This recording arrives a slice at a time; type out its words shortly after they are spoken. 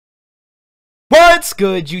What's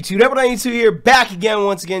good, YouTube? Eevee92 here, back again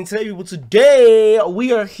once again. Today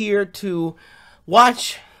we are here to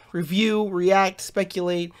watch, review, react,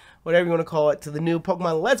 speculate, whatever you want to call it, to the new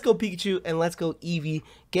Pokemon Let's Go Pikachu and Let's Go Eevee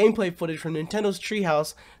gameplay footage from Nintendo's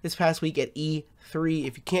Treehouse this past week at E3.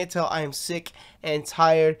 If you can't tell, I am sick and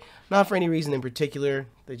tired, not for any reason in particular.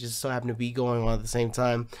 They just so happen to be going on at the same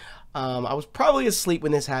time. I was probably asleep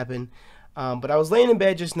when this happened, but I was laying in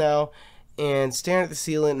bed just now and staring at the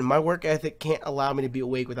ceiling, and my work ethic can't allow me to be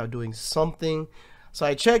awake without doing something. So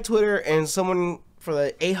I checked Twitter, and someone for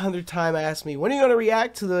the 800th time asked me, when are you going to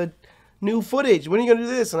react to the new footage? When are you going to do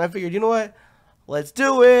this? And I figured, you know what? Let's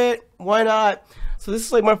do it. Why not? So this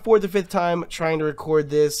is like my 4th or 5th time trying to record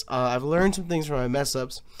this. I've learned some things from my mess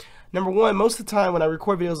ups. Number one, most of the time when I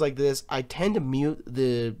record videos like this, I tend to mute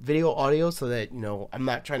the video audio so that, you know, I'm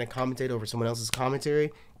not trying to commentate over someone else's commentary.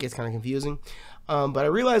 It gets kind of confusing. But I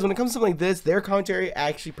realize when it comes to something like this, their commentary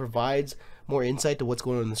actually provides more insight to what's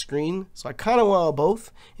going on the screen. So I kind of want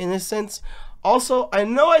both in this sense. Also, I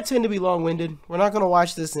know I tend to be long-winded. We're not going to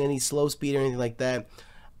watch this in any slow speed or anything like that.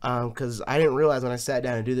 Because I didn't realize when I sat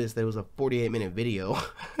down to do this that it was a 48-minute video.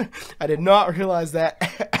 I did not realize that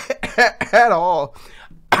at all.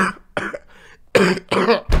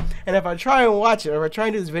 And if I try and watch it, or if I try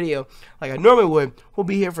and do this video like I normally would, we'll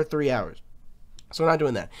be here for 3 hours. So we're not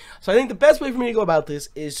doing that. So I think the best way for me to go about this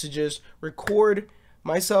is to just record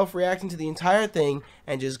myself reacting to the entire thing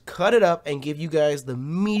and just cut it up and give you guys the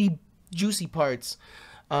meaty, juicy parts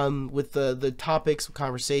with the topics of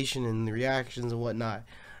conversation and the reactions and whatnot.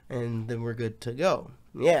 And then we're good to go.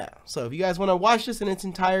 Yeah. So if you guys want to watch this in its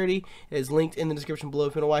entirety, it is linked in the description below.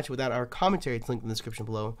 If you want to watch it without our commentary, it's linked in the description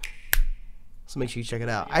below. So make sure you check it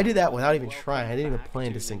out. I did that without even trying. I didn't even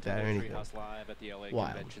plan to sync that or anything.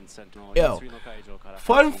 Wow. Yo,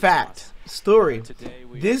 fun fact, story.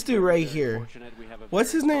 This dude right here,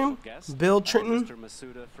 what's his name? Bill Trenton?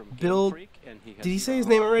 Bill, did he say his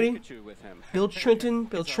name already? Bill Trenton?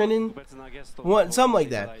 Bill Trenton? What, something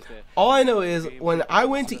like that. All I know is when I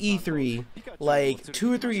went to E3, like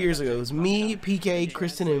 2 or 3 years ago, it was me, PK,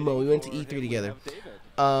 Kristen, and Mo. We went to E3 together.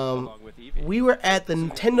 We were at the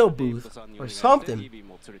Nintendo booth or something.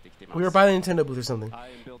 We were by the Nintendo booth or something.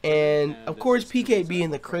 And of course, PK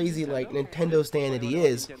being the crazy like Nintendo stan that he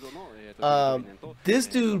is, this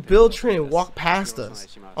dude Bill Trenton walked past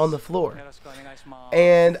us on the floor.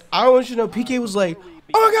 And I want you to know, PK was like,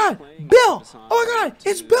 "Oh my God, Bill! Oh my God,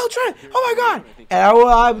 it's Bill Trenton! Oh my God!" And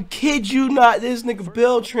I kid you not, this nigga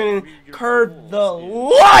Bill Trenton curved the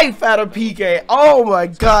life out of PK. Oh my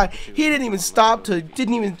God, he didn't even stop to,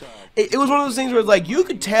 it was one of those things where it's like you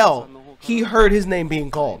could tell he heard his name being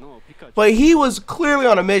called, but he was clearly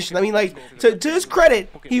on a mission. I mean, like to his credit,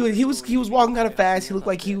 he was walking kind of fast. He looked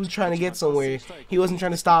like he was trying to get somewhere. He wasn't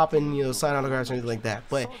trying to stop and, you know, sign autographs or anything like that.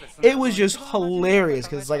 But it was just hilarious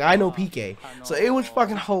because, like, I know PK, so it was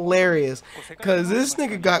fucking hilarious because this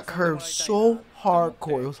nigga got curved so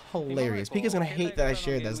hardcore. It was hilarious. PK's gonna hate that I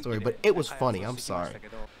shared that story, but it was funny. I'm sorry.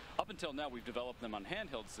 Up until now, we've developed them on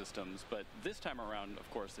handheld systems, but this time around, of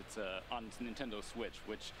course, it's on Nintendo Switch,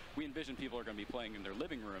 which we envision people are going to be playing in their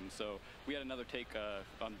living room. So we had another take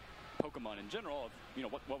on Pokemon in general. Of, you know,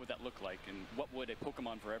 what would that look like, and what would a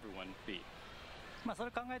Pokemon for everyone be? What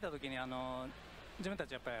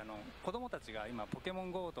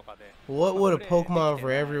would a Pokemon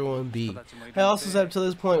for everyone be? I also said up to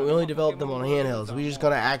this point, we only developed them on handhelds. We just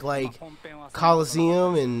gonna act like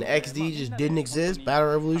Coliseum and XD just didn't exist. Battle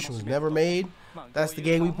Revolution was never made. That's the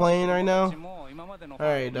game we playing right now.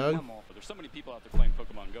 Alright, dog. There's so many people out there playing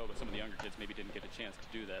Pokemon Go, but some of the younger kids maybe didn't get a chance to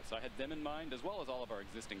do that. So I had them in mind, as well as all of our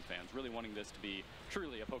existing fans, really wanting this to be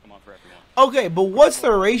truly a Pokemon for everyone. Okay, but what's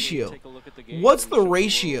the ratio? What's the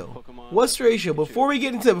ratio? What's the ratio? Before we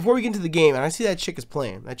get into the game, and I see that chick is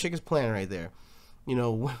playing. That chick is playing right there. You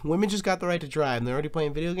know, women just got the right to drive, and they're already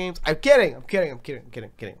playing video games. I'm kidding. I'm kidding. I'm kidding. I'm kidding.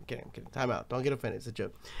 I'm kidding. I'm kidding. I'm kidding. Time out. Don't get offended. It's a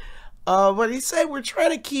joke. But he said we're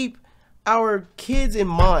trying to keep our kids in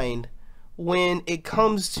mind when it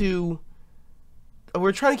comes to.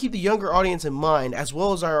 We're trying to keep the younger audience in mind as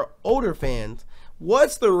well as our older fans.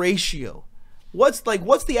 What's the ratio? What's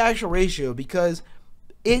the actual ratio? Because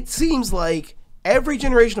it seems like every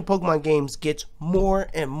generation of Pokemon games gets more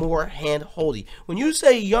and more hand-holdy. When you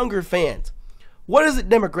say younger fans, what is the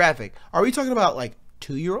demographic? Are we talking about like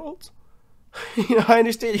 2-year-olds? You know, I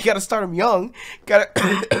understand you gotta start them young. Gotta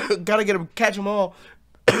get them, catch them all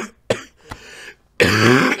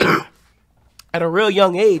at a real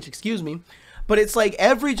young age, excuse me. But it's like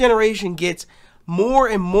every generation gets more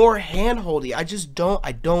and more hand-holdy. I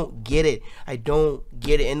don't get it. I don't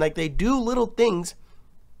get it. And like they do little things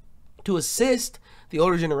to assist the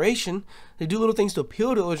older generation. They do little things to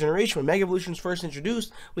appeal to the older generation. When Mega Evolution was first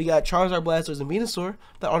introduced, we got Charizard, Blastoise, and Venusaur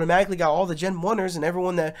that automatically got all the Gen 1ers and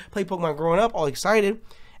everyone that played Pokemon growing up all excited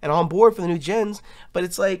and on board for the new gens. But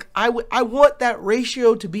it's like, I want that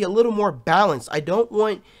ratio to be a little more balanced. I don't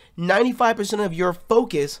want 95% of your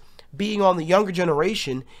focus being on the younger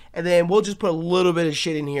generation, and then we'll just put a little bit of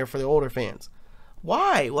shit in here for the older fans.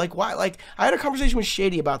 Why? Why? I had a conversation with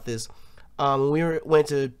Shady about this when we went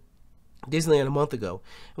to Disneyland a month ago,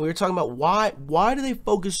 and we were talking about why do they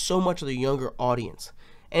focus so much on the younger audience?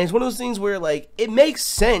 And it's one of those things where, like, it makes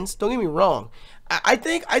sense. Don't get me wrong. I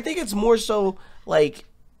think it's more so like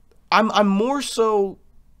I'm more so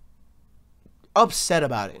upset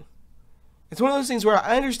about it. It's one of those things where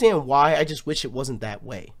I understand why. I just wish it wasn't that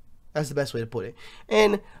way. That's the best way to put it.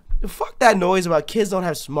 And fuck that noise about kids don't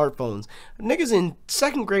have smartphones. Niggas in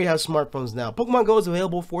 2nd grade have smartphones now. Pokemon Go is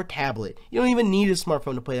available for tablet. You don't even need a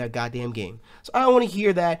smartphone to play that goddamn game. So I don't want to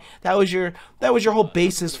hear that. That was your whole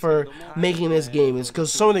basis for making this game. Is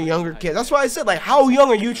because some of the younger kids. That's why I said, like, how young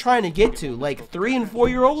are you trying to get to? Like 3 and 4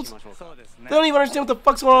 year olds? They don't even understand what the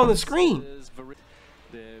fuck's going on the screen.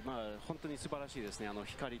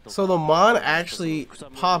 So the Mon actually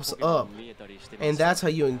pops up, and that's how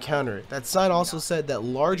you encounter it. That sign also said that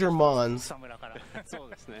larger Mons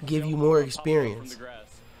give you more experience.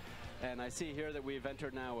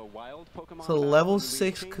 So level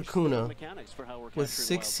 6 Kakuna with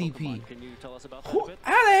 6 CP.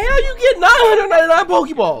 How the hell you get 999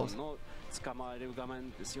 Pokeballs?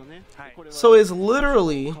 So it's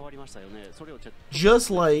literally just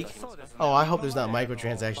like, oh, I hope there's not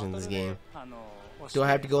microtransactions in this game. Do I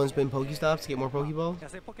have to go and spend Pokestops to get more Pokeballs?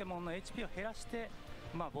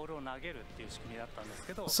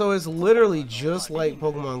 So it's literally just like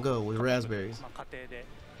Pokemon Go with raspberries.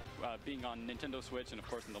 Being on Nintendo Switch and of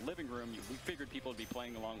course in the living room, we figured people would be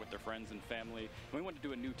playing along with their friends and family. And we wanted to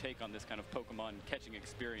do a new take on this kind of Pokemon catching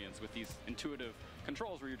experience with these intuitive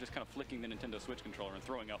controls where you're just kind of flicking the Nintendo Switch controller and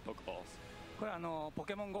throwing out Pokeballs.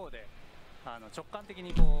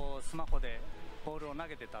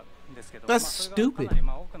 That's stupid.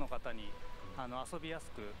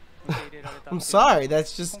 I'm sorry,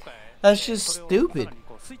 that's just stupid.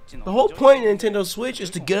 The whole point of Nintendo Switch is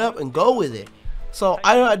to get up and go with it. So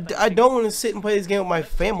I don't want to sit and play this game with my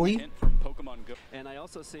family. And I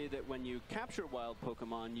also say that when you capture wild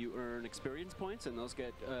Pokemon, you earn experience points, and those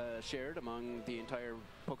get shared among the entire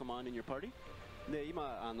Pokemon in your party. で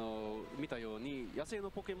今見たように野生の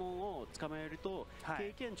ポケモンを捕まえると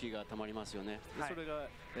経験値がたまりますよね。でそれが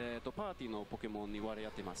パーティーのポケモンに割り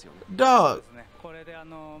当てますよね。Dog.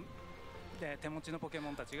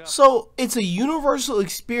 So it's a universal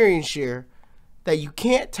experience share that you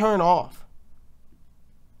can't turn off.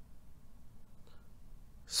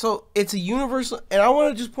 So it's a universal, and I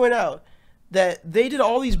want to just point out that they did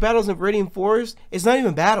all these battles in Viridian Forest. It's not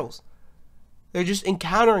even battles. They're just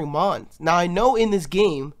encountering Mons. Now I know in this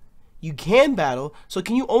game you can battle, so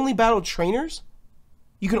can you only battle trainers?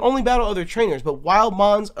 You can only battle other trainers, but wild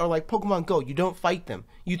Mons are like Pokemon Go. You don't fight them.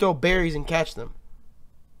 You throw berries and catch them.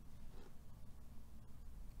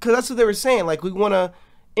 Because that's what they were saying. Like, we want to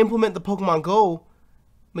implement the Pokemon Go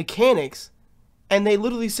mechanics. And they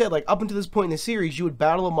literally said, like, up until this point in the series, you would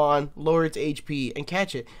battle a Mon, lower its HP, and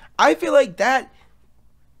catch it. I feel like that...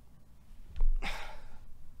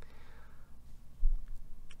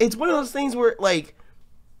 It's one of those things where, like...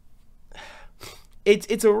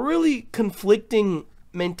 It's a really conflicting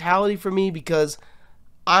mentality for me because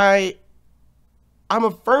I'm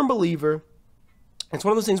a firm believer. It's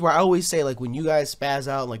one of those things where I always say, like, when you guys spaz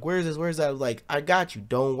out, like, where's this, where's that? Like, I got you,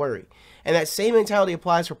 don't worry. And that same mentality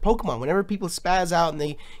applies for Pokemon. Whenever people spaz out and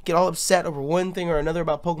they get all upset over one thing or another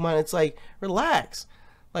about Pokemon, it's like, relax.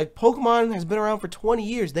 Like, Pokemon has been around for 20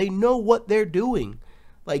 years. They know what they're doing.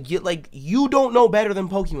 Like, you don't know better than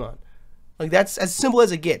Pokemon. Like, that's as simple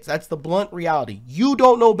as it gets. That's the blunt reality. You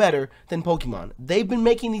don't know better than Pokemon. They've been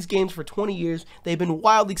making these games for 20 years. They've been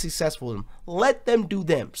wildly successful in them. Let them do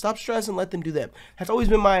them. Stop stressing, let them do them. That's always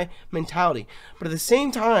been my mentality. But at the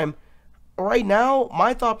same time, right now,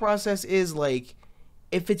 my thought process is, like,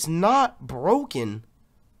 if it's not broken,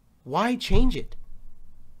 why change it?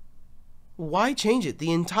 Why change it?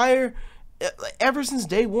 The entire, ever since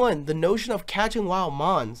day one, the notion of catching wild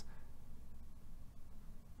Mons,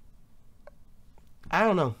 I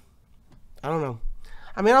don't know.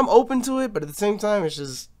 I mean, I'm open to it, but at the same time, it's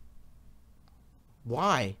just,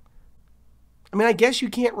 why? I mean, I guess you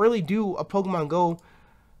can't really do a Pokemon Go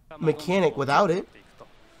mechanic without it.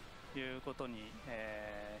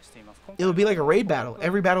 It would be like a raid battle.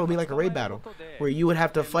 Every battle would be like a raid battle, where you would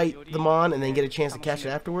have to fight the Mon and then get a chance to catch it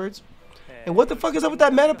afterwards. And what the fuck is up with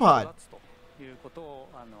that Metapod?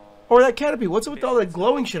 Or that Caterpie, what's up with all that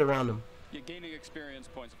glowing shit around him? You're gaining experience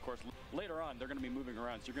points, of course. Later on, they're going to be moving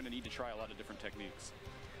around, so you're going to need to try a lot of different techniques.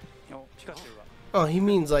 Oh, he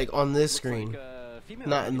means like on this screen,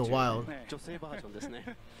 not in the wild.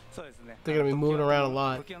 They're gonna be moving around a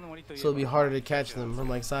lot, so it'll be harder to catch them from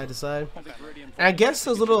like side to side. And I guess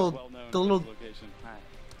those the little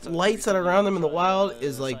lights that are around them in the wild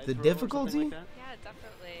is like the difficulty. Yeah,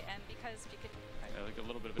 definitely. And because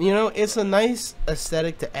you know, it's a nice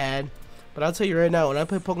aesthetic to add, but I'll tell you right now, when I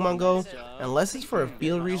play Pokemon Go, unless it's for a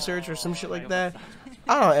field research or some shit like that,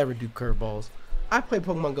 I don't ever do curveballs. I play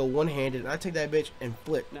Pokemon Go one-handed, and I take that bitch and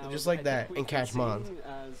flip, just like that, and catch mons.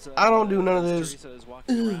 I don't do none of this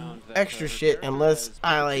extra shit unless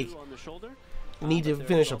I, like, need to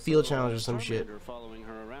finish a field challenge or some shit.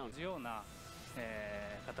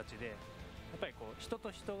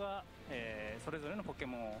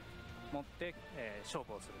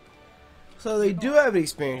 So they do have an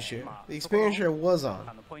experience share. The experience share was on.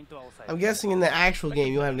 I'm guessing in the actual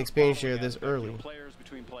game you'll have an experience share this early.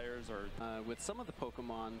 With some of the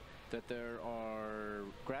Pokemon, that there are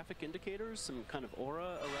graphic indicators, some kind of aura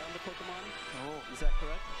around the Pokemon. Oh, is that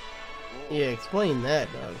correct? Oh. Yeah, explain that,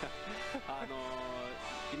 dog.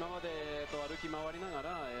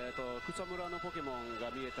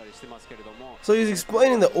 So he's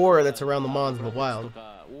explaining the aura that's around the mons in the wild.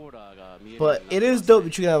 But it is dope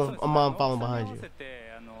that you can have a mon following behind you.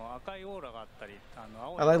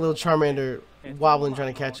 I like little Charmander wobbling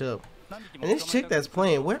trying to catch up. And this chick that's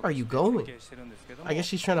playing, where are you going? I guess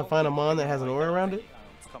she's trying to find a mon that has an aura around it.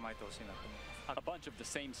 A bunch of the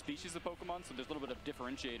same species of Pokemon, so there's a little bit of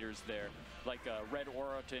differentiators there, like red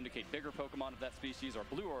aura to indicate bigger Pokemon of that species, or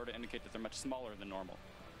blue aura to indicate that they're much smaller than normal.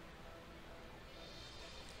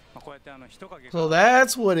 So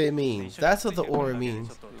that's what it means. That's what the aura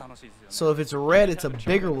means. So if it's red, it's a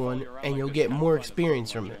bigger one, and you'll get more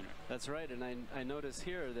experience from it. That's right, and I notice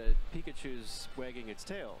here that Pikachu's wagging its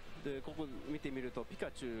tail. ここ見てみるとピ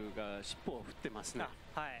カチュウが尻尾を振ってますね。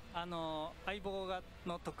はい、相棒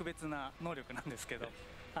の特別な能力なんですけど、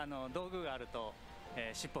道具があると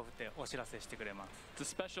尻尾を振ってお知らせしてくれます。It's a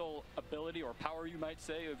special ability or power, you might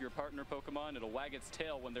say, of your partner Pokemon. It'll wag its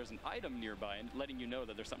tail when there's an item nearby, and letting you know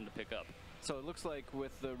that there's something to pick up. So it looks like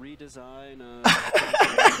with the redesign,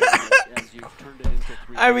 as you've turned it into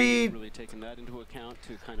 3D, I mean, really taken that into account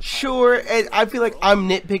to kind of sure, and I feel like I'm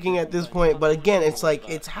nitpicking at this point, but again, it's like,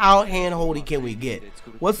 it's how hand-holdy can we get?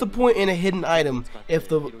 What's the point in a hidden item if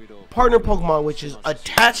the partner Pokemon, which is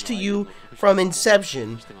attached to you from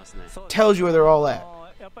inception, tells you where they're all at?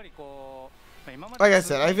 Like I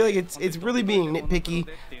said, I feel like it's really being nitpicky,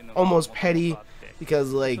 almost petty,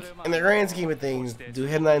 because like in the grand scheme of things, do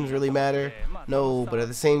hidden items really matter? No, but at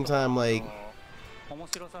the same time, like,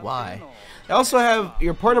 why? They also have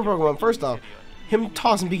your partner Pokemon. First off, him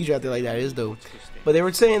tossing Pikachu out there like that is dope. But they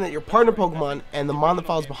were saying that your partner Pokemon and the mon that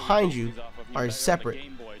follows behind you are separate.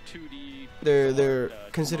 They're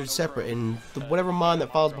considered separate, and whatever mon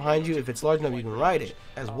that follows behind you, if it's large enough, you can ride it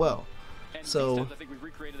as well. So,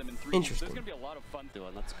 interesting.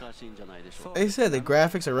 They said the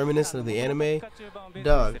graphics are reminiscent of the anime.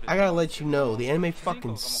 Doug, I gotta let you know, the anime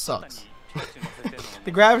fucking sucks.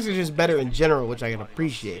 The graphics are just better in general, which I can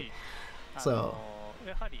appreciate. So,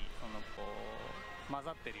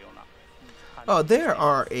 oh, there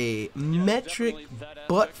are a metric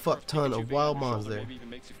butt-fuck ton of wild mons there.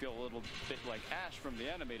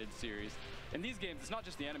 In these games, it's not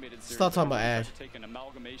just the animated series. Stop talking about Ash. Take an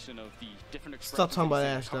amalgamation of the different Stop talking about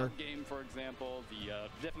Ash, dog. Game, for example,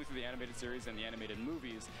 definitely through the animated series and the animated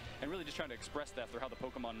movies, and really just trying to express that through how the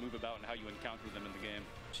Pokemon move about and how you encounter them in the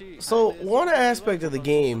game. So one aspect of the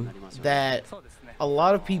game that a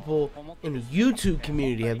lot of people in the YouTube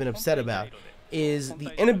community have been upset about is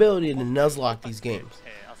the inability to nuzlocke these games.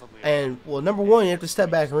 And well, number one, you have to step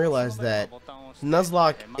back and realize that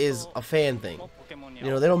nuzlocke is a fan thing. You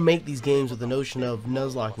know, they don't make these games with the notion of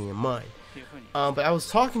nuzlocking in mind. But I was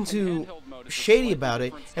talking to Shady about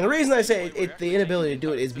it, and the reason I say the inability to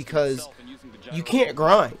do it is because you can't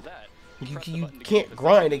grind. You can't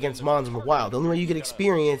grind against mons in the wild. The only way you get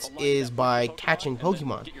experience is by catching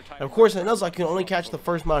Pokemon. And of course, in Nuzlocke, you can only catch the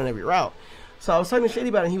first mon in every route. So I was talking to Shady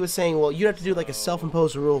about it, and he was saying, well, you have to do like a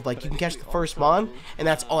self-imposed rule of like you can catch the first mon, and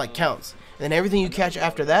that's all that counts. And then everything you catch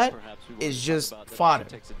after that is just fodder.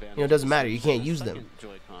 You know, it doesn't matter. You can't use them.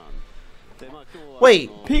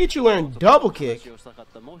 Wait, Pikachu learned double kick?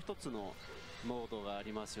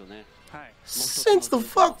 Since the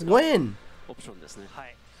fuck when?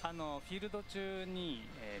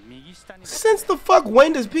 Since the fuck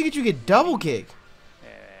when does Pikachu get double kick?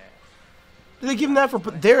 Did they give him that for?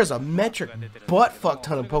 There's a metric butt fuck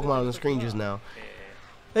ton of Pokemon on the screen just now.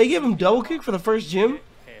 They give him double kick for the first gym?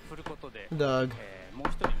 振ることで、 Dog. もう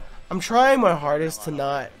一人の I'm trying my hardest to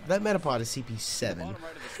not. That Metapod is CP7. Bottom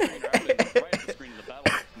right of the screen, or actually right of the screen in the battle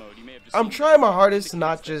mode, you may have just I'm seen trying my hardest to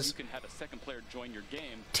not indicates just that you can have a second player join your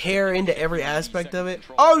game. tear into every aspect of it.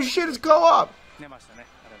 Oh shit, it's co-op! 出ましたね。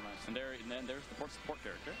 And then there's the support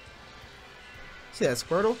character. See that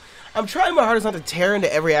Squirtle? I'm trying my hardest not to tear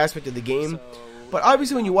into every aspect of the game. But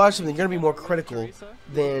obviously when you watch something, you're going to be more critical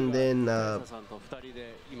than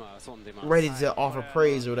ready to offer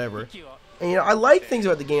praise or whatever. And, you know, I like things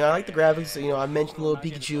about the game. I like the graphics. You know, I mentioned little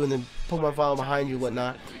Pikachu and then Pokemon follow behind you and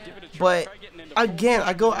whatnot. But again,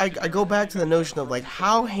 I go back to the notion of like,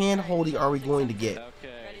 how hand-holding are we going to get?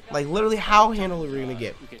 Like literally, how hand-holding are we going to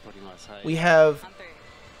get?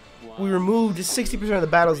 We removed 60% of the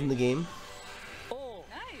battles in the game.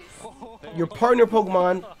 Your partner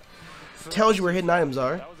Pokemon tells you where hidden items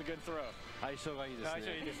are. That was a good throw.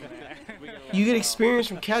 You get experience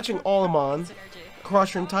from catching all the mons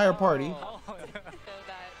across your entire party. So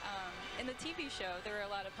that in the TV show, there were a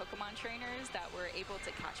lot of Pokemon trainers that were able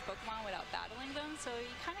to catch Pokemon without battling them. So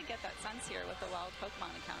you kind of get that sense here with the wild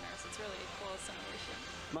Pokemon encounters. It's really a cool simulation.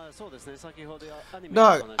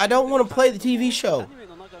 Dog, I don't want to play the TV show.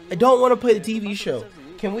 I don't want to play the TV show.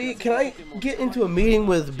 Can I get into a meeting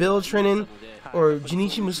with Bill Trinan or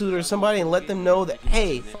Junichi Masuda or somebody and let them know that,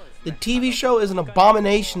 hey, the TV show is an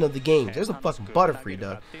abomination of the games. There's a fucking Butterfree,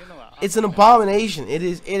 dog. It's an abomination. It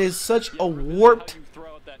is such a warped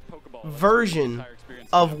version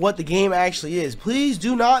of what the game actually is. Please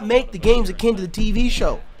do not make the games akin to the TV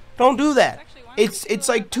show. Don't do that. It's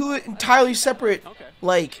like two entirely separate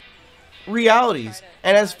like realities.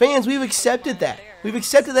 And as fans, we've accepted that. We've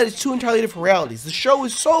accepted that it's two entirely different realities. The show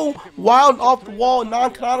is so wild and off the wall and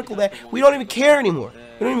non-canonical that we don't even care anymore.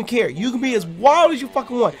 We don't even care. You can be as wild as you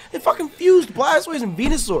fucking want. They fucking fused Blastoise and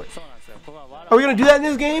Venusaur. Are we gonna do that in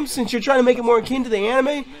this game since you're trying to make it more akin to the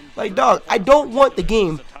anime? Like, dog, I don't want the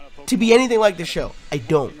game to be anything like the show. I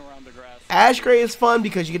don't. Ash Gray is fun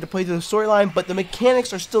because you get to play through the storyline, but the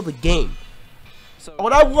mechanics are still the game.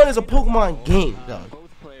 What I want is a Pokemon game, dog.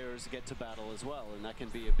 Both players get to battle as well, and that can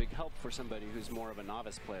be a big help for somebody who's more of a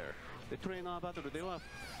novice player.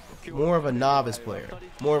 More of a novice player.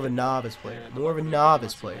 More of a novice player. More of a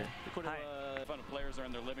novice player. Fun if players are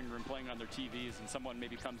in their living room playing on their TVs and someone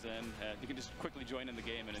maybe comes in, you can just quickly join in the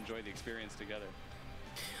game and enjoy the experience together.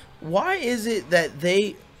 Why is it that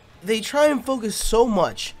they try and focus so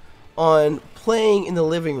much on playing in the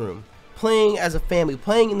living room, playing as a family,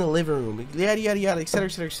 playing in the living room, yada yada yada, etc.,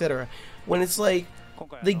 etc., etc., when it's like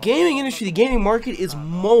the gaming industry, the gaming market is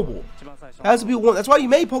mobile. That's why you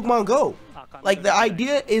made Pokemon Go. Like, the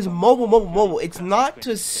idea is mobile. It's not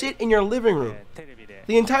to sit in your living room.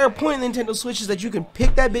 The entire point of the Nintendo Switch is that you can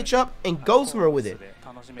pick that bitch up and go somewhere with it.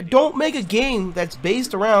 Don't make a game that's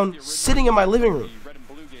based around sitting in my living room. Red and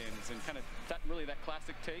blue games and kind of that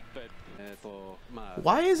classic take, but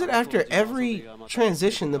Why is it after every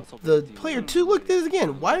transition the player 2, look at this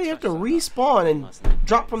again, why do you have to respawn and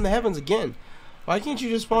drop from the heavens again? Why can't you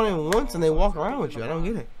just spawn in once and they walk around with you? I don't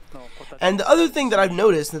get it. And the other thing that I've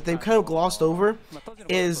noticed that they've kind of glossed over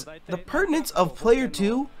is the pertinence of player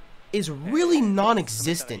 2 is really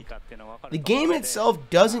non-existent. The game itself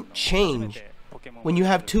doesn't change when you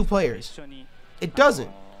have 2 players. It doesn't.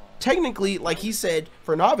 Technically, like he said,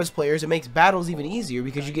 for novice players, it makes battles even easier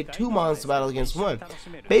because you get 2 mons to battle against 1.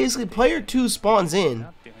 Basically, player 2 spawns in,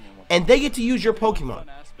 and they get to use your Pokemon.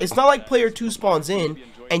 It's not like player 2 spawns in,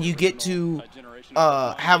 and you get to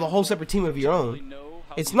have a whole separate team of your own.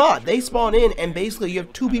 It's not. They spawn in, and basically you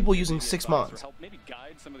have 2 people using 6 mons.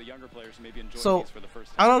 So,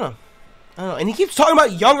 I don't know. And he keeps talking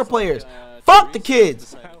about younger players. Fuck the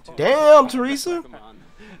kids. Damn, Teresa.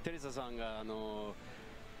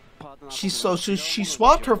 She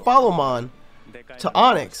swapped her Followmon to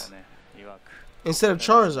Onyx instead of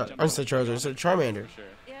Charmander.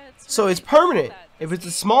 So it's permanent. If it's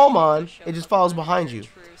a small mon, it just follows behind you.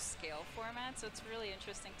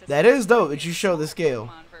 That is dope that you show the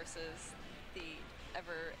scale.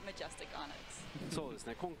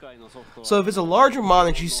 So if it's a larger mon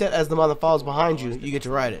that you set as the mon that follows behind you, you get to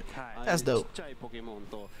ride it. That's dope.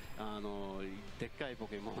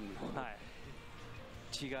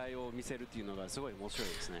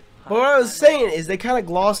 But what I was saying is they kind of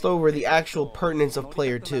glossed over the actual pertinence of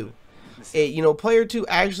player 2. Player 2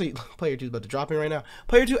 actually... Player 2 is about to drop me right now.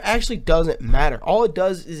 Player 2 actually doesn't matter. All it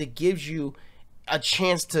does is it gives you a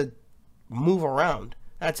chance to move around.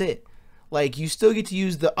 That's it. Like, you still get to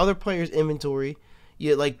use the other player's inventory.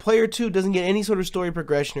 Like, player 2 doesn't get any sort of story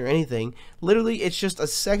progression or anything. Literally, it's just a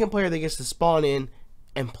second player that gets to spawn in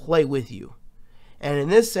and play with you. And in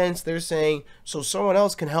this sense, they're saying so someone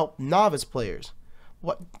else can help novice players.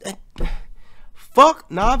 What? Fuck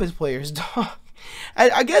novice players, dog.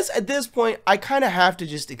 I guess at this point, I kind of have to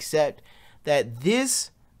just accept that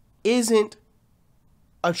this isn't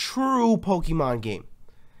a true Pokemon game.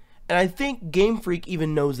 And I think Game Freak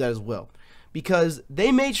even knows that as well. Because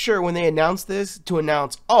they made sure when they announced this to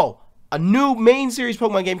announce, oh, a new main series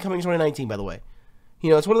Pokemon game coming in 2019, by the way. You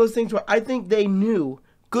know, it's one of those things where I think they knew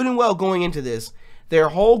good and well going into this, their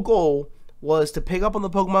whole goal was to pick up on the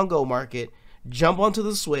Pokemon Go market, jump onto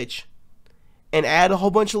the Switch, and add a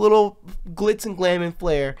whole bunch of little glitz and glam and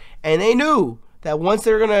flair. And they knew that once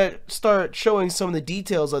they were going to start showing some of the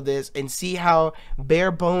details of this and see how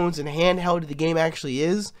bare bones and handheld the game actually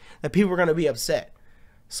is, that people were going to be upset.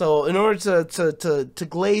 So in order to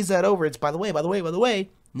glaze that over, it's by the way,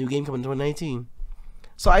 new game coming in 2019.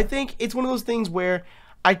 So I think it's one of those things where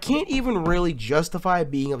I can't even really justify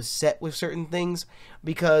being upset with certain things,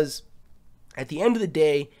 because at the end of the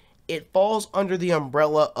day, it falls under the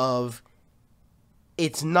umbrella of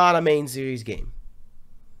it's not a main series game.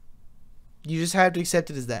 You just have to accept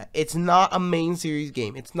it as that. It's not a main series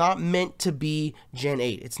game. It's not meant to be Gen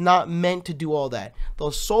 8. It's not meant to do all that.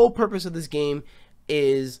 The sole purpose of this game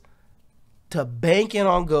is to bank in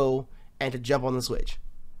on Go and to jump on the Switch.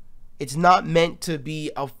 It's not meant to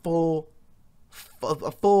be a full-fledged,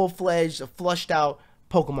 flushed out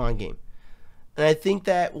Pokemon game. And I think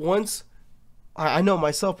that once, I know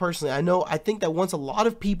myself personally, I think that once a lot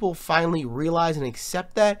of people finally realize and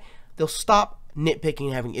accept that, they'll stop nitpicking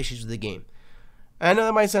and having issues with the game. And I know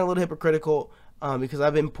that might sound a little hypocritical because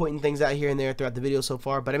I've been pointing things out here and there throughout the video so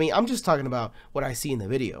far, but I mean, I'm just talking about what I see in the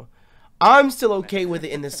video. I'm still okay with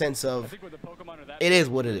it in the sense of it is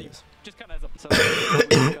what it is.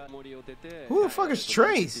 Who the fuck is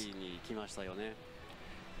Trace?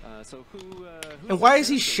 And why is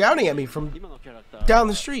he shouting at me from down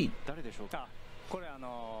the street?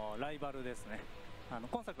 今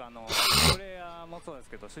作プレイヤーもそうです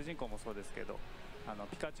けど、主人公もそうですけど、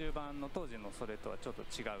ピカチュウ版の当時のそれとはちょっと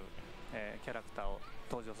違う、キャラクターを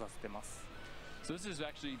登場させてます。 So this is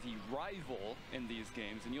actually the rival in these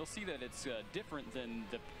games, and you'll see that it's different than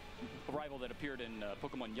the rival that appeared in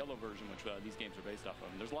Pokemon Yellow version, which these games are based off of.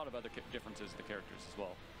 And there's a lot of other differences to the characters as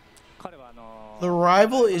well. The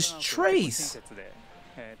rival is Trace.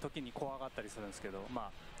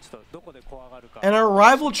 And our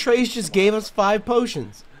rival Trace just gave us 5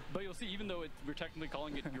 potions. But you'll see, even though we're technically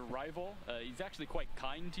calling it your rival, he's actually quite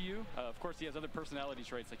kind to you. Of course, he has other personality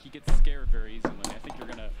traits, like he gets scared very easily. I think you're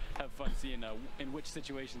going to have fun seeing in which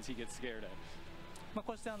situations he gets scared at.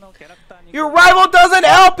 Your rival doesn't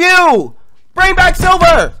help you! Bring back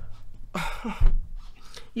Silver!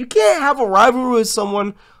 You can't have a rivalry with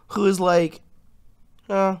someone who is like,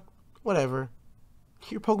 whatever.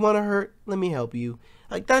 Your Pokemon are hurt, let me help you.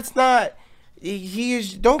 Like, that's not... He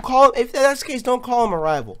is... Don't call him... If that's the case, don't call him a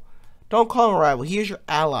rival. Don't call him a rival. He is your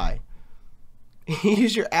ally. He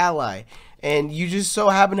is your ally. And you just so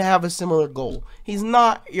happen to have a similar goal. He's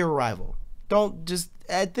not your rival. Don't just...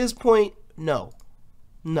 At this point, no.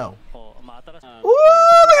 No. Ooh, look at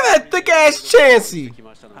that thick-ass Chansey.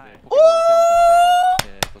 Ooh!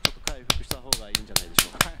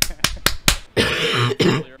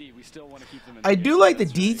 I do like the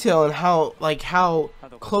detail and how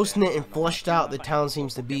close-knit and flushed out the town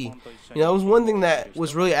seems to be. You know, it was one thing that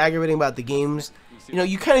was really aggravating about the games. You know,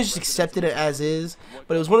 you kind of just accepted it as is,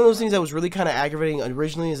 but it was one of those things that was really kind of aggravating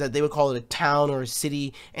originally, is that they would call it a town or a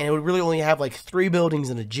city, and it would really only have like 3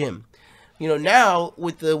 buildings and a gym. You know, now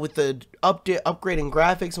with the upgrading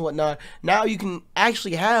graphics and whatnot, now you can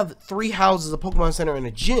actually have 3 houses, a Pokemon Center, and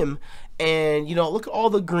a gym. And, you know, look at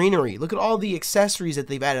all the greenery. Look at all the accessories that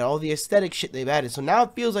they've added, all the aesthetic shit they've added. So now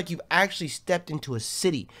it feels like you've actually stepped into a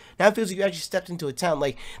city. Now it feels like you actually stepped into a town.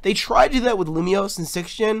 Like, they tried to do that with Lumiose in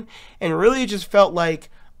 6th Gen, and really it just felt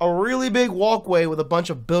like a really big walkway with a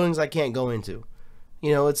bunch of buildings I can't go into.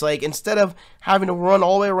 You know, it's like, instead of having to run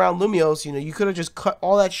all the way around Lumiose, you know, you could have just cut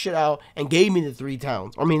all that shit out and gave me the 3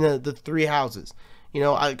 towns. I mean, the 3 houses. You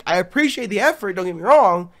know, I appreciate the effort, don't get me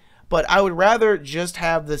wrong, but I would rather just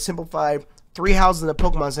have the simplified 3 houses in a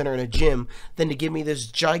Pokemon Center and a gym than to give me this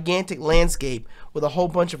gigantic landscape with a whole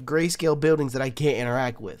bunch of grayscale buildings that I can't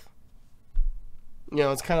interact with. You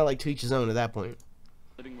know, it's kind of like to each his own at that point.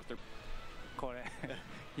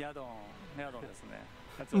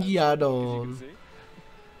 Yadon.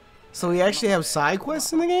 So we actually have side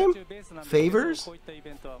quests in the game? Favors? So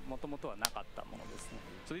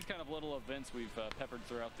these kind of little events we've peppered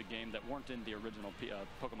throughout the game that weren't in the original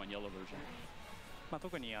Pokemon Yellow version.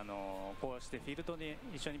 特にこうしてフィールドに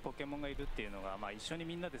一緒にポケモンがいるっていうのが、一緒に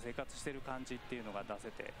みんなで生活してる感じっていうのが出せ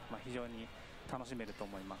て、非常に楽しめると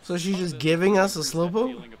思います。 So she's just giving us a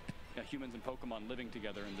Slowpoke? Feeling of humans and Pokemon living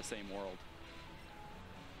together in the same world.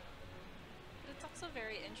 It's also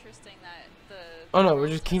very interesting that the Oh no, we're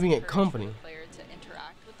world just has keeping it encouraged company. the player to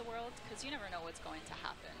interact with the world because you never know what's going to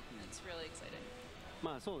happen. It's really exciting.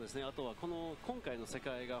 まあそうですね。あとはこの今回の世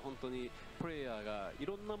界が本当にプレイヤーがい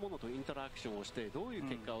ろんなものとインタラクションをしてどういう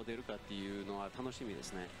結果を出るかっていうのは楽しみで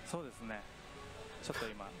すね。そうですね。ちょっと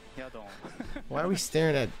今ヤドン Why are we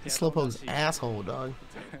staring at Slowpoke's asshole, dog?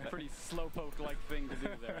 Pretty Slowpoke-like thing to do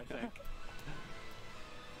there, I think.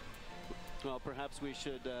 Well, perhaps we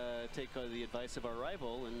should take the advice of our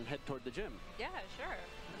rival and head toward the gym. Yeah, sure.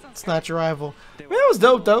 That sounds It's great. not your rival. Man, that was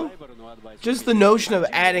dope though. Just the notion of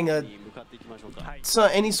adding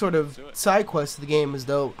any sort of side quest to the game is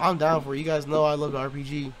dope. I'm down for it. You guys know I love the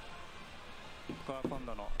RPG. 僕は今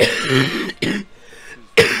度の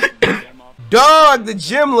Dog, the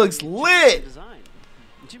gym looks lit.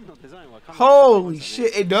 Holy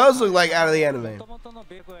shit, it does look like out of the anime. 元々の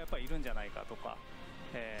米国はやっぱりいるんじゃないかとか、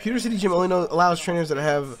Pewter City Gym only allows trainers that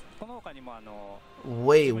have. この他にも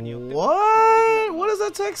Wait, what? What does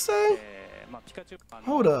that text say? まあピカチュウ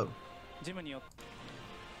Hold up. ジムによって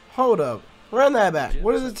Hold up. Run that back.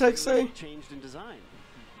 What does the text say?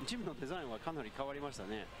 ジムのデザインはかなり変わりました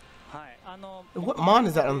ね。はい、What mon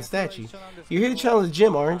is that on the statue? You're here to challenge the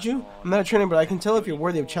gym, aren't you? I'm not a trainer, but I can tell if you're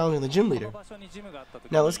worthy of challenging the gym leader.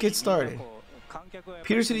 Now let's get started.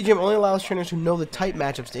 Pewter City Gym only allows trainers who know the type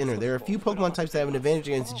matchups to enter. There are a few Pokemon types that have an advantage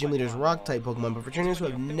against the gym leader's rock-type Pokemon, but for trainers who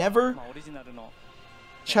have never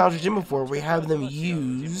challenged a gym before, we have them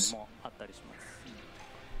use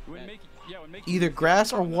either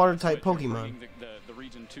grass or water-type Pokemon.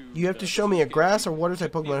 You have to show me a grass or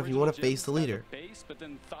water-type Pokemon if you want to face the leader.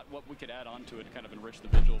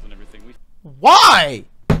 Why?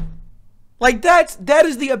 Like that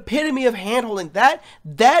is the epitome of handholding.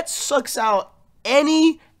 That sucks out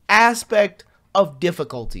any aspect of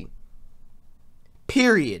difficulty.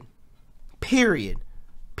 Period. Period.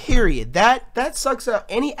 Period. That sucks out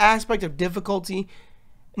any aspect of difficulty,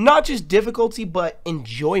 not just difficulty, but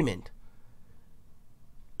enjoyment.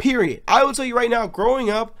 Period. I will tell you right now, growing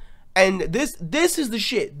up, and this is the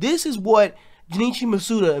shit. This is what Junichi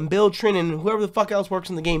Masuda and Bill Trin and whoever the fuck else works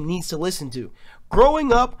in the game needs to listen to.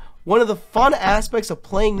 Growing up, one of the fun aspects of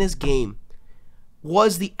playing this game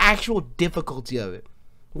was the actual difficulty of it.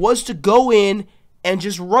 Was to go in and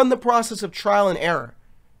just run the process of trial and error.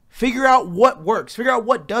 Figure out what works. Figure out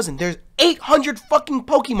what doesn't. There's 800 fucking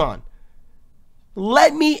Pokemon.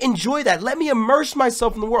 Let me enjoy that. Let me immerse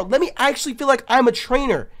myself in the world. Let me actually feel like I'm a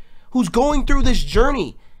trainer who's going through this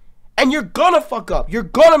journey. And you're gonna fuck up. You're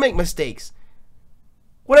gonna make mistakes.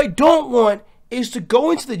 What I don't want is to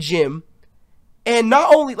go into the gym and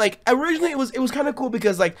not only, like, originally it was kind of cool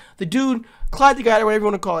because, like, the dude, Clyde the guy, or whatever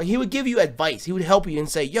you want to call it, he would give you advice. He would help you and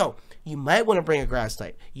say, yo, you might want to bring a grass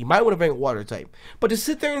type. You might want to bring a water type. But to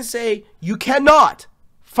sit there and say, you cannot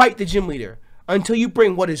fight the gym leader until you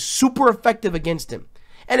bring what is super effective against him.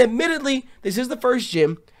 And admittedly, this is the first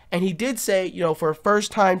gym, and he did say, you know, for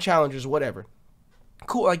first-time challengers, whatever.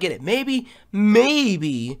 Cool, I get it. Maybe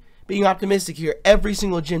being optimistic here, every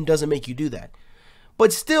single gym doesn't make you do that.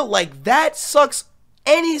 But still, like, that sucks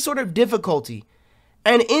any sort of difficulty.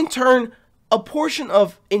 And in turn, a portion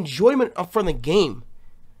of enjoyment from the game.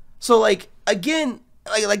 So, like, again,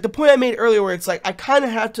 like the point I made earlier where it's like, I kind of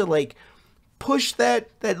have to, like, push that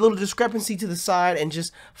little discrepancy to the side and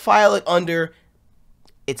just file it under,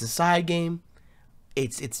 it's a side game.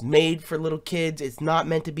 It's made for little kids. It's not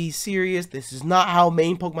meant to be serious. This is not how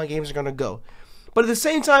main Pokemon games are going to go. But at the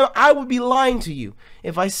same time, I would be lying to you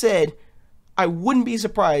if I said I wouldn't be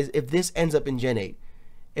surprised if this ends up in Gen 8.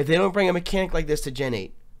 If they don't bring a mechanic like this to Gen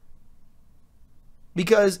 8.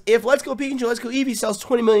 Because if Let's Go Pikachu, Let's Go Eevee sells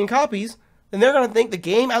 20 million copies, then they're going to think the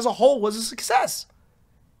game as a whole was a success.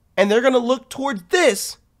 And they're going to look towards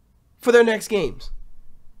this for their next games.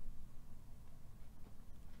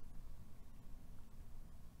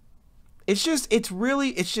 It's just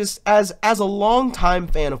as a longtime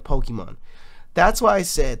fan of Pokemon, that's why I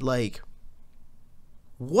said, like,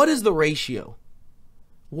 what is the ratio?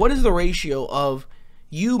 What is the ratio of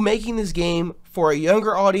you making this game for a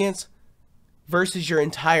younger audience versus your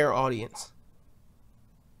entire audience?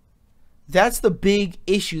 That's the big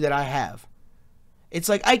issue that I have. It's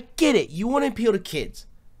like, I get it. You want to appeal to kids.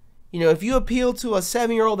 You know, if you appeal to a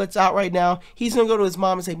 7-year-old that's out right now, he's going to go to his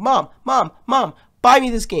mom and say, Mom, buy me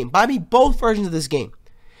this game. Buy me both versions of this game.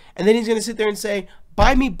 And then he's going to sit there and say,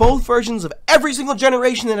 buy me both versions of every single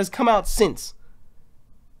generation that has come out since.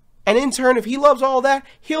 And in turn, if he loves all that,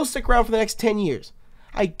 he'll stick around for the next 10 years.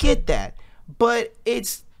 I get that. But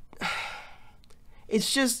it's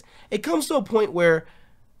just, it comes to a point where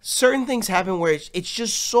certain things happen where it's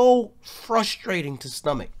just so frustrating to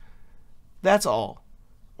stomach. That's all.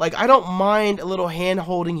 Like, I don't mind a little hand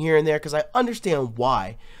holding here and there because I understand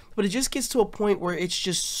why. But it just gets to a point where it's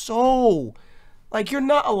just so... Like, you're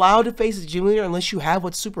not allowed to face a gym leader unless you have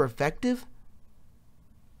what's super effective?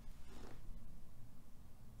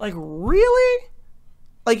 Like, really?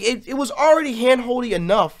 Like, it was already hand-holdy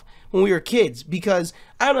enough when we were kids because...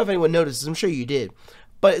 I don't know if anyone noticed this. I'm sure you did.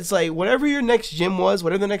 But it's like, whatever your next gym was,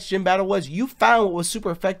 whatever the next gym battle was, you found what was super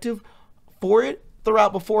effective for it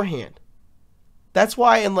throughout beforehand. That's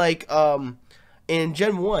why in like in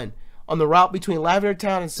Gen 1, on the route between Lavender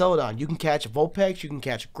Town and Celadon, you can catch a Vulpix, you can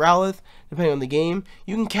catch a Growlithe, depending on the game.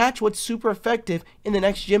 You can catch what's super effective in the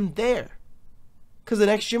next gym there. Because the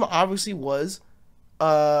next gym obviously was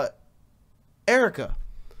Erica.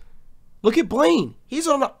 Look at Blaine. He's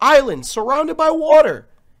on an island surrounded by water.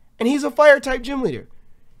 And he's a fire type gym leader.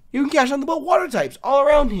 You can catch on the water types all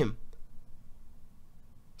around him.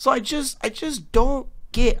 So I just don't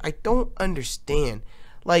I don't understand.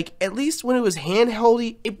 Like, at least when it was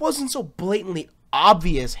hand-holdy, it wasn't so blatantly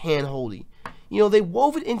obvious hand-holdy. You know, they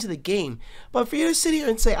wove it into the game. But for you to sit here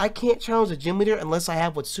and say, I can't challenge a gym leader unless I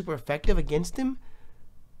have what's super effective against him,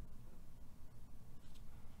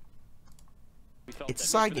 it's a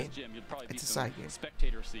side game. It's a side game.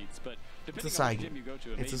 Spectator seats, but it's a side game.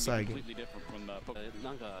 It's a side game.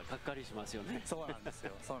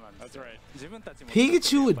 That's right.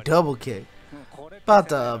 Pikachu with double kick. About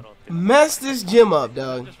to mess this gym up,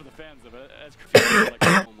 dog. Just for the fans of it,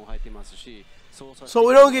 So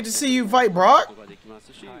we don't get to see you fight Brock?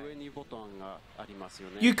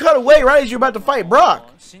 You cut away right as you're about to fight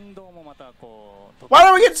Brock. Why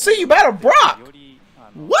don't we get to see you battle Brock?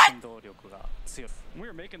 What? When we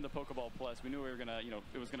were making the Pokeball Plus, we knew we were gonna,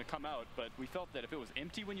 it was gonna come out, but we felt that if it was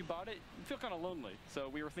empty when you bought it, you'd feel kind of lonely. So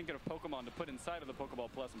we were thinking of Pokemon to put inside of the Pokeball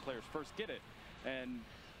Plus when players first get it, and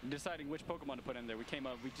deciding which Pokemon to put in there, we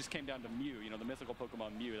just came down to Mew, the mythical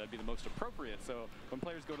Pokemon Mew. That'd be the most appropriate. So when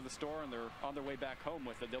players go to the store and they're on their way back home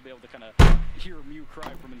with it, they'll be able to kind of hear Mew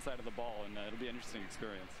cry from inside of the ball, and it'll be an interesting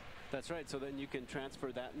experience. That's right, so then you can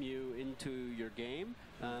transfer that Mew into your game,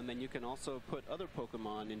 and you can also put other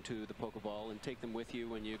Pokemon into the Pokeball and take them with you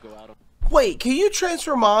when you go out. Wait, can you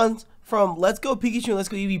transfer Mons from Let's Go Pikachu and Let's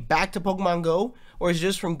Go Eevee back to Pokemon Go? Or is it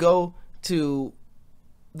just from Go to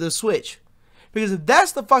the Switch? Because if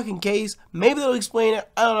that's the fucking case, maybe they'll explain it.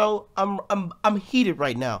 I don't know, I'm heated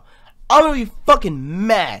right now. I'm gonna be fucking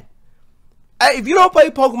mad. If you don't play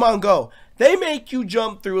Pokemon Go, they make you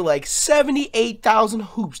jump through like 78,000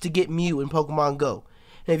 hoops to get Mew in Pokemon Go.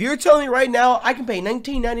 And if you're telling me right now I can pay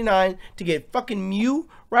 $19.99 to get fucking Mew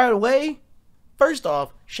right away, first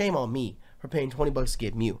off, shame on me for paying $20 to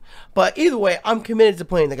get Mew. But either way, I'm committed to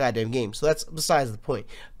playing the goddamn game, so that's besides the point.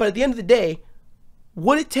 But at the end of the day,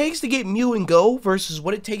 what it takes to get Mew in Go versus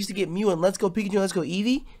what it takes to get Mew in Let's Go Pikachu, Let's Go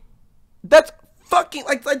Eevee, that's fucking,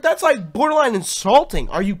 that's like borderline insulting.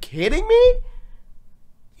 Are you kidding me?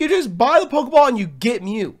 You just buy the Pokeball and you get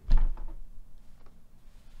Mew.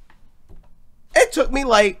 It took me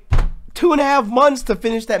like 2.5 months to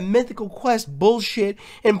finish that mythical quest bullshit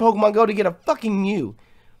in Pokemon Go to get a fucking Mew.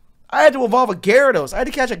 I had to evolve a Gyarados. I had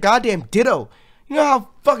to catch a goddamn Ditto. You know how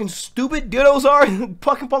fucking stupid Dittos are in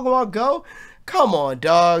fucking Pokemon Go? Come on,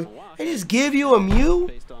 dog. They just give you a Mew?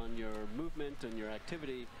 Based on your movement and your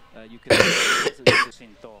activity, you can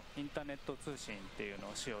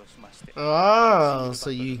Oh, so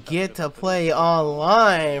you get to play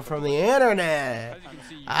online from the internet.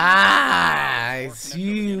 I see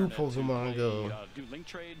you, Pokemon Go. Do link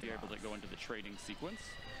trade, you're able to go into the trading sequence.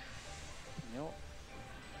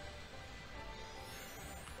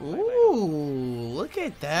 Ooh, look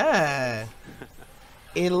at that.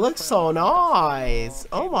 It looks so nice.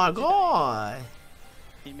 Oh my god.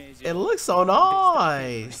 It looks so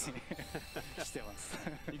nice.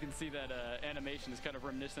 You can see that animation is kind of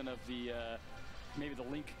reminiscent of the maybe the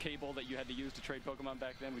link cable that you had to use to trade Pokemon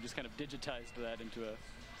back then. We just kind of digitized that into a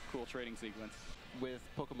cool trading sequence. With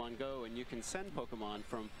Pokemon Go, and you can send Pokemon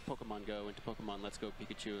from Pokemon Go into Pokemon Let's Go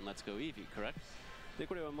Pikachu and Let's Go Eevee, correct?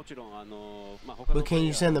 But can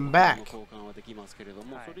you send them back?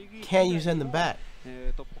 Can you send them back?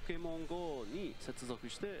 You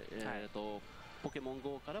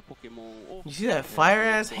see that fire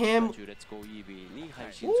ass ham?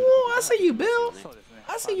 Ooh, I see you, Bill.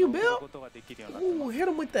 I see you, Bill. Ooh, hit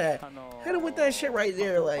him with that. Hit him with that shit right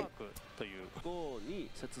there, like. Go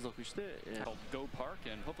Park,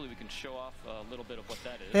 and hopefully we can show off a little bit of what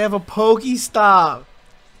that is. They have a Pokestop.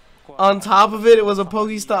 On top of it, it was a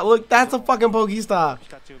Pokestop. Look, that's a fucking Pokestop.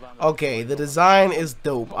 Okay, the design is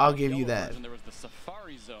dope. I'll give you that. There was the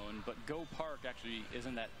Safari Zone, actually is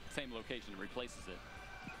in that same location and replaces it.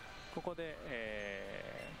 ここで、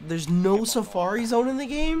There's no safari zone in the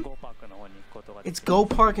game? ゴーパークの方に行くことができ It's Go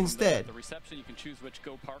Park instead. The reception, you can choose which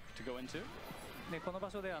Go Park to go into. でこの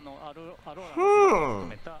場所でアローラの姿を含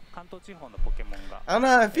めた関東地方のポケモンが I don't know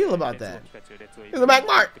how I feel about レッツゴ that. ーピカチュウレッツゴーイ In the back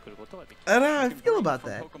mark. ってくることができ I don't know how I You can feel bring about from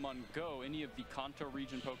that. Pokemon Go any of the Kanto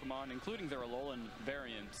region Pokemon, including their Alolan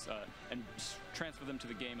variants, and transfer them to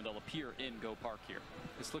the game, and they'll appear in Go Park here.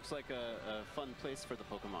 This looks like a fun place for the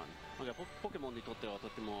Pokemon. なんかポケモンにとってはと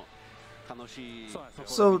ても楽しいところみたい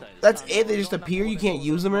です So that's it? They just appear? You can't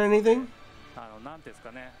use them or anything? なんていうんです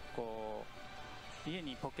かね、こう家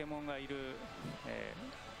にポケモンがいる、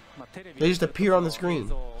まあ、テレビ They just appear on the screen. 映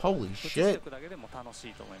像を Holy 映して shit. おくだけでも楽し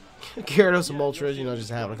いと思います Gyarados and Moltres, you know,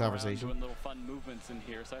 just having a Doing conversation. little fun movements in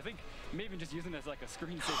here, so I think maybe just using it as like a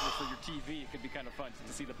screensaver for your TV, it could be kind of fun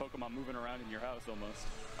to see the Pokemon moving around in your house almost.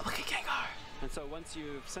 Look at Gengar. And so once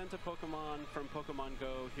you've sent a Pokemon from Pokemon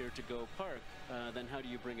Go here to Go Park, then how do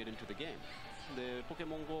you bring it into the game? で、ポケ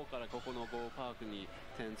モン GO からここの Go パークに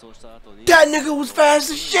転送した後に That nigga was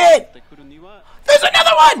fast as shit! ってくるには There's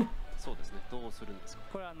another one! そうですね。どうするんですか。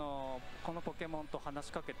これこのポケモンと話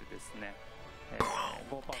しかけてですね、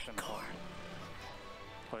ゴーパークの方に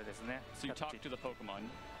これですね So you talk to the Pokemon,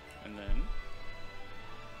 and then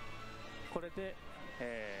これで、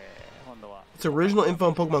今度は Its original info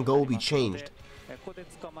on Pokemon Go will be changed. ここで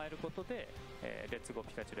捕まえることで、レッツゴー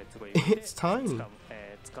ピカチュウレッツゴーイー It's tiny.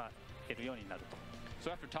 使えるようになると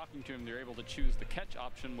so after talking to him, they're able to choose the catch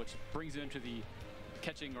option, which brings you into the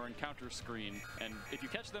catching or encounter screen. And if you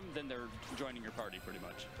catch them, then they're joining your party pretty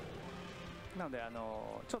much. なので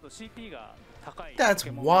ちょっと CP が高い That's ポ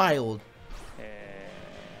ケモン wild.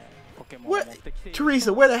 ポケモンを持 What? ってきて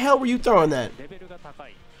Teresa, where the hell were you throwing that? レベルが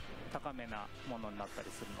高めなものになったり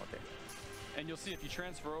するので And you'll see if you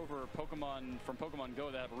transfer over Pokemon from Pokemon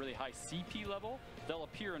Go that have a really high CP level, they'll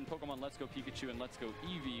appear in Pokemon Let's Go Pikachu and Let's Go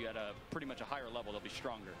Eevee at a pretty much a higher level. They'll be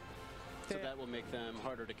stronger. So that will make them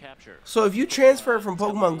harder to capture. So if you transfer from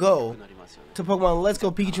Pokemon Go to Pokemon Let's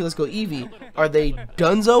Go Pikachu, Let's Go Eevee, are they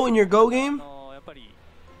dunzo in your Go game? やっぱり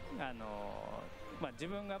まあ自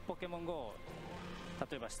分がポケモン GO を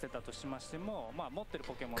例えばしてたとしましても、まあ持ってる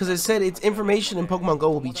ポケモン Because it said its information in Pokemon Go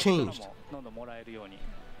will be 友 changed. 達からもどんどんもらえるように、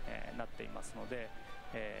なっていますので、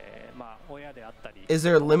まあ親であったり Is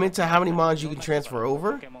there a limit to how many mons you can transfer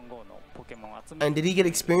over? ポケモン GO のポケモンを集め And did he get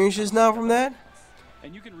experiences now from that?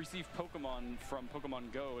 And you can receive Pokemon from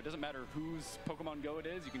Pokemon Go. It doesn't matter whose Pokemon Go it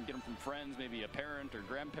is. You can get them from friends, maybe a parent or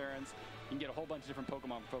grandparents. You can get a whole bunch of different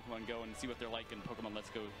Pokemon from Pokemon Go and see what they're like in Pokemon Let's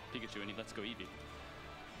Go Pikachu and Let's Go Eevee.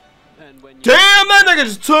 And when you Damn, that nigga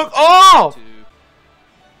just took off!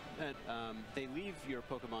 they leave your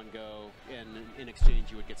Pokemon Go, and in exchange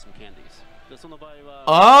you would get some candies. でその場合は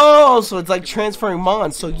Oh, so it's like transferring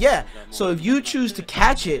mons. So yeah, so if you choose to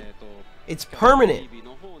catch it, it's permanent.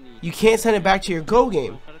 You can't send it back to your Go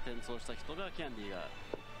game. から転送した人がキャンディーが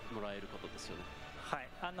もらえることですよね。はい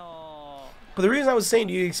But the reason I was saying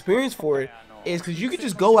do you experience for it is because you could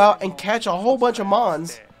just go out and catch a whole bunch of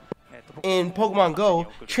mons in Pokemon Go,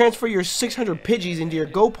 transfer your 600 Pidgeys into your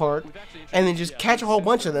Go Park, and then just catch a whole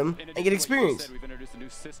bunch of them and get experience. We've introduced a new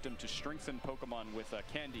system to strengthen Pokemon with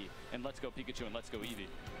candy and Let's Go Pikachu and Let's Go Eevee.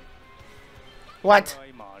 What? これは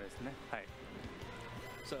今あれですねはい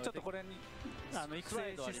ちょっとこれに育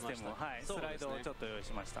成システムをはいスライドをちょっと用意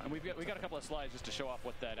しました And we got a couple of slides just to show off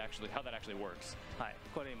how that actually works. はい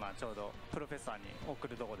これ今ちょうどプロフェッサーに送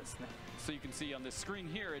るとこですね So you can see on the screen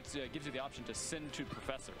here, it gives you the option to send to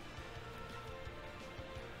Professor.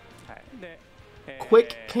 はいで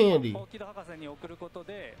Quick candy. 大木戸博士に送ること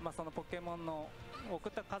で、まあ、そのポケモンの送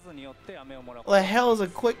った数によって飴をもらう What the hell is a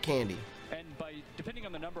quick candy? And depending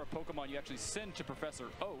on the number of Pokemon you actually send to Professor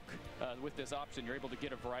Oak, with this option, you're able to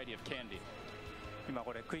get a variety of candy. 今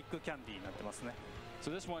これクイックキャンディーになってますね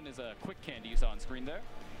So this one is a quick candy you saw on screen there.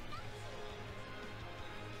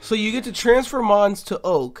 So you get to transfer mons to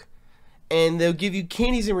Oak, and they'll give you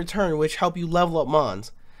candies in return, which help you level up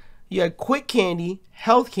mons. You got quick candy,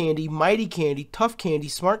 health candy, mighty candy, tough candy,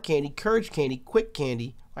 smart candy, courage candy, quick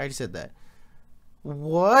candy. I already said that.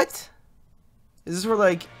 What? Is this for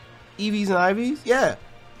like EVs and IVs? Yeah,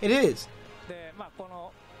 it is. で、まあ、こ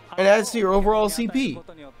の And adds to your overall CP. こ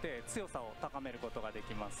とによって強さを高めることがで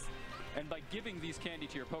きます And by giving these candy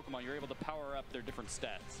to your Pokemon, you're able to power up their different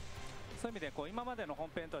stats. そういう意味でこう今までの本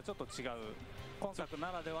編とはちょっと違う今作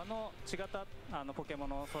ならではの違ったポケモン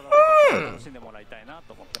の育て方を楽しんでもらいたいな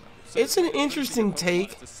と思ってます It's an interesting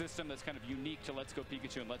take. It's a system that's kind of unique to Let's Go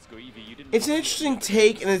Pikachu and Let's Go Eevee. You didn't It's an interesting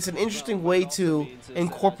take, and it's an interesting way to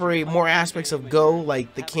incorporate more aspects of Go,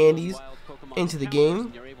 like the candies, into the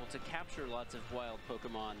game. You're able to capture lots of wild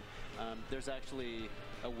Pokemon there's actually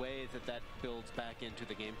a way that builds back into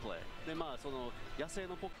the gameplay. で、まあその野生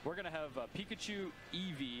のWe're gonna have Pikachu,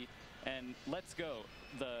 Eevee, and Let's Go,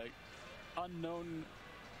 the unknown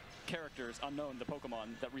characters, the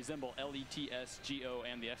Pokemon that resemble LETSGO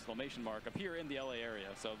and the exclamation mark appear in the LA area.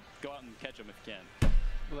 So go out and catch them if you can.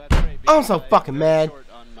 Well, that's great, I'm so fucking mad.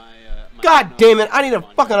 my God damn it, I need a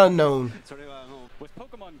fucking unknown. With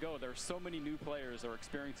Pokemon Go, there are so many new players that are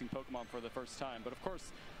experiencing Pokemon for the first time. But of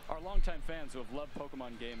course, our longtime fans who have loved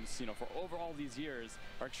Pokemon games, for over all these years,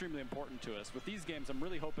 are extremely important to us. With these games, I'm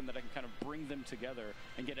really hoping that I can kind of bring them together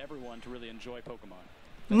and get everyone to really enjoy Pokemon.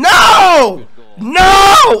 No!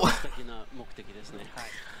 No! No! Thank you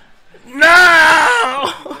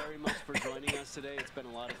very much for joining us today. It's been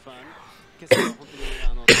a lot of fun.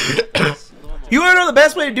 You wanna know the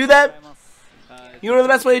best way to do that? You wanna know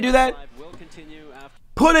the best way to do that?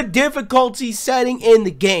 Put a difficulty setting in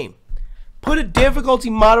the game. Put a difficulty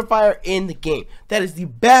modifier in the game. That is the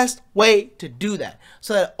best way to do that.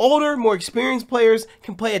 So that older, more experienced players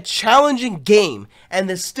can play a challenging game. And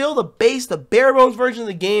there's still the bare bones version of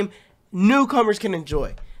the game newcomers can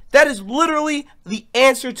enjoy. That is literally the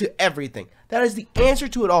answer to everything. That is the answer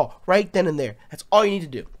to it all, right then and there. That's all you need to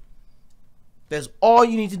do. That's all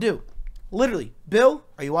you need to do. Literally. Bill,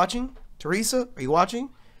 are you watching? Teresa, are you watching?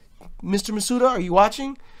 Mr. Masuda, are you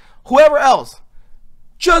watching? Whoever else.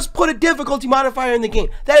 Just put a difficulty modifier in the game.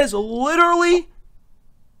 That is literally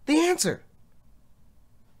the answer.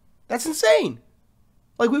 That's insane.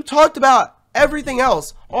 Like, we've talked about everything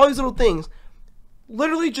else, all these little things.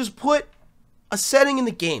 Literally just put a setting in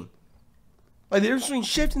the game. Like the difference between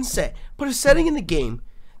shift and set. Put a setting in the game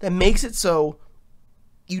that makes it so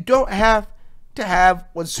you don't have to have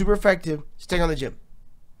what's super effective staying on the gym.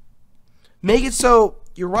 Make it so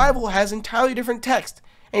your rival has entirely different text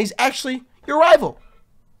and he's actually your rival.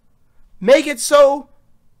 Make it so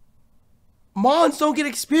Mons don't get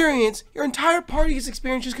experience. Your entire party gets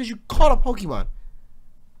experience just because you caught a Pokemon.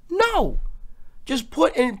 No. Just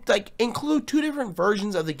put in, include two different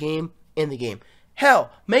versions of the game in the game.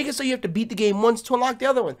 Hell, make it so you have to beat the game once to unlock the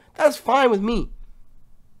other one. That's fine with me.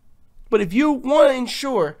 But if you want to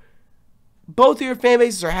ensure both of your fan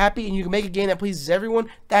bases are happy and you can make a game that pleases everyone,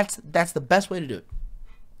 that's the best way to do it.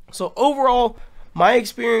 So overall, my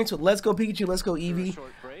experience with Let's Go Pikachu, Let's Go Eevee,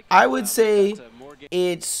 I would say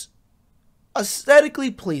it's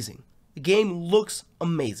aesthetically pleasing. The game looks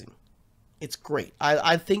amazing. It's great.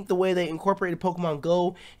 I think the way they incorporated Pokemon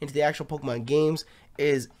Go into the actual Pokemon games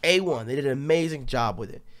is A1. They did an amazing job with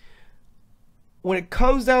it. When it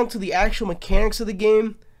comes down to the actual mechanics of the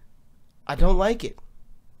game, I don't like it.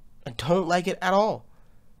 I don't like it at all.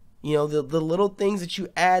 You know, the little things that you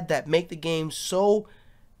add that make the game so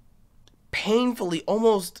painfully,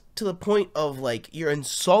 almost to the point of like you're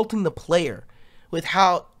insulting the player with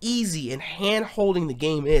how easy and hand-holding the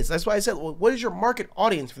game is. That's why I said, well, what is your market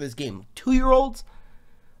audience for this game? 2-year-olds?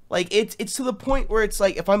 Like, it's to the point where it's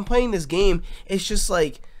like, if I'm playing this game, it's just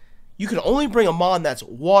like, you can only bring a mon that's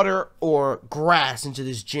water or grass into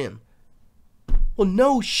this gym. Well,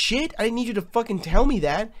 no shit. I didn't need you to fucking tell me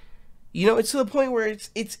that. You know, it's to the point where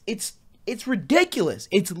it's ridiculous.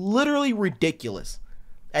 It's literally ridiculous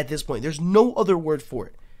at this point. There's no other word for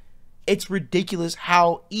it. It's ridiculous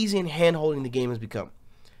how easy and hand-holding the game has become.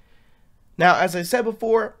 Now, as I said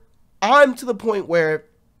before, I'm to the point where,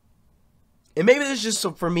 and maybe this is just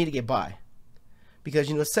so for me to get by, because,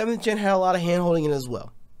 you know, 7th gen had a lot of hand-holding in it as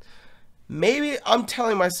well. Maybe I'm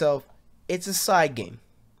telling myself it's a side game.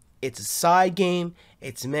 It's a side game.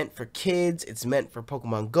 It's meant for kids. It's meant for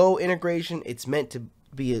Pokemon Go integration. It's meant to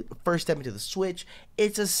be a first step into the Switch.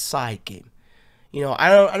 It's a side game. You know, I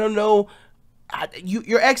don't know.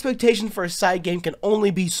 Your expectation for a side game can only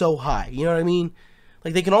be so high. You know what I mean?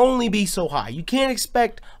 Like, they can only be so high. You can't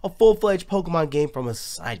expect a full-fledged Pokemon game from a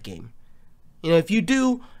side game. You know, if you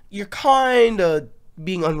do, you're kind of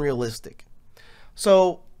being unrealistic.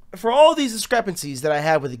 So, for all these discrepancies that I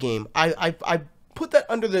have with the game, I put that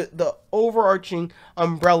under the overarching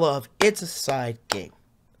umbrella of it's a side game.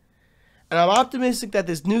 And I'm optimistic that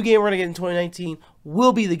this new game we're going to get in 2019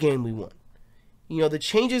 will be the game we want. You know, the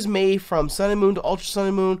changes made from Sun and Moon to Ultra Sun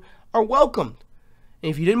and Moon are welcomed. And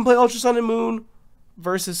if you didn't play Ultra Sun and Moon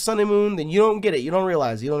versus Sun and Moon, then you don't get it. You don't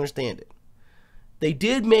realize it. You don't understand it. They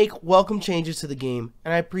did make welcome changes to the game,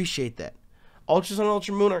 and I appreciate that. Ultra Sun and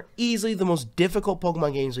Ultra Moon are easily the most difficult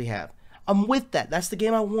Pokemon games we have. I'm with that. That's the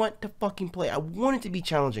game I want to fucking play. I want it to be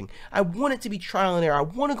challenging. I want it to be trial and error. I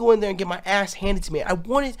want to go in there and get my ass handed to me. I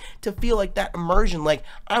want it to feel like that immersion, like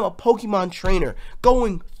I'm a Pokemon trainer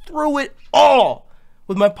going through it all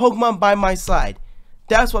with my Pokemon by my side.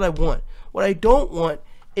 That's what I want. What I don't want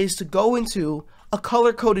is to go into a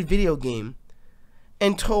color-coded video game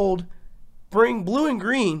and told, bring blue and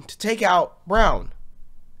green to take out brown.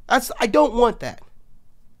 I don't want that.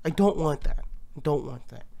 I don't want that. I don't want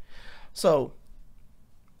that. So,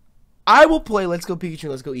 I will play Let's Go Pikachu,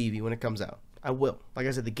 Let's Go Eevee when it comes out. I will. Like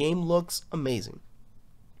I said, the game looks amazing.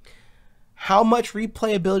 How much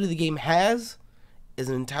replayability the game has is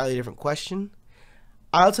an entirely different question.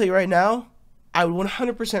 I'll tell you right now, I would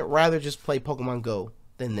 100% rather just play Pokemon Go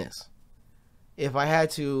than this. If I had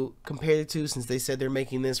to compare the two, since they said they're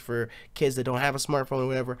making this for kids that don't have a smartphone or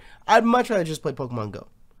whatever, I'd much rather just play Pokemon Go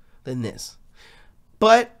than this.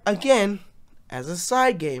 But, again, as a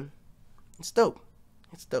side game, it's dope.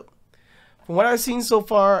 It's dope. From what I've seen so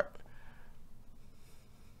far,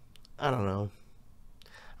 I don't know.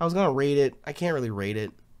 I was going to rate it. I can't really rate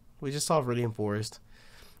it. We just saw Viridian Forest.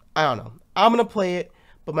 I don't know. I'm going to play it,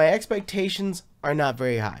 but my expectations are not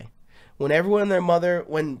very high. When everyone and their mother,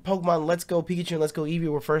 when Pokemon Let's Go Pikachu and Let's Go Eevee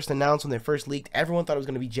were first announced, when they first leaked, everyone thought it was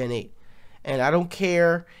going to be Gen 8. And I don't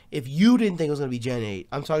care if you didn't think it was going to be Gen 8.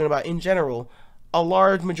 I'm talking about, in general, a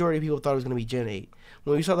large majority of people thought it was going to be Gen 8.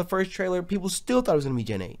 When we saw the first trailer, people still thought it was going to be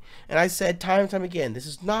Gen 8. And I said time and time again, this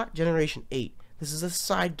is not Generation 8. This is a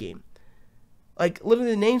side game. Like,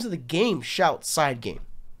 literally the names of the game shout side game.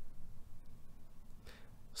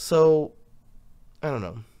 So, I don't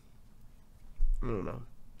know.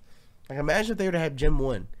 Like, imagine if they were to have Gen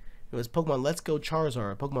 1. It was Pokemon Let's Go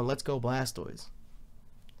Charizard, Pokemon Let's Go Blastoise.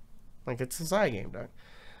 Like, it's a side game, dog.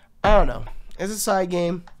 I don't know. It's a side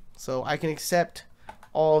game, so I can accept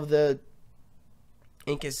all of the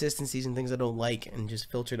inconsistencies and things I don't like and just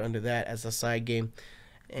filter it under that as a side game.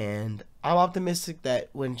 And I'm optimistic that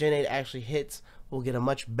when Gen 8 actually hits, we'll get a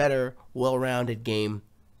much better, well-rounded game.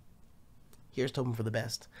 Here's hoping for the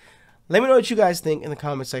best. Let me know what you guys think in the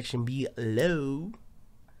comment section below.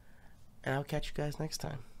 And I'll catch you guys next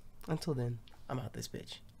time. Until then, I'm out this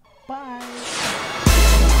bitch. Bye.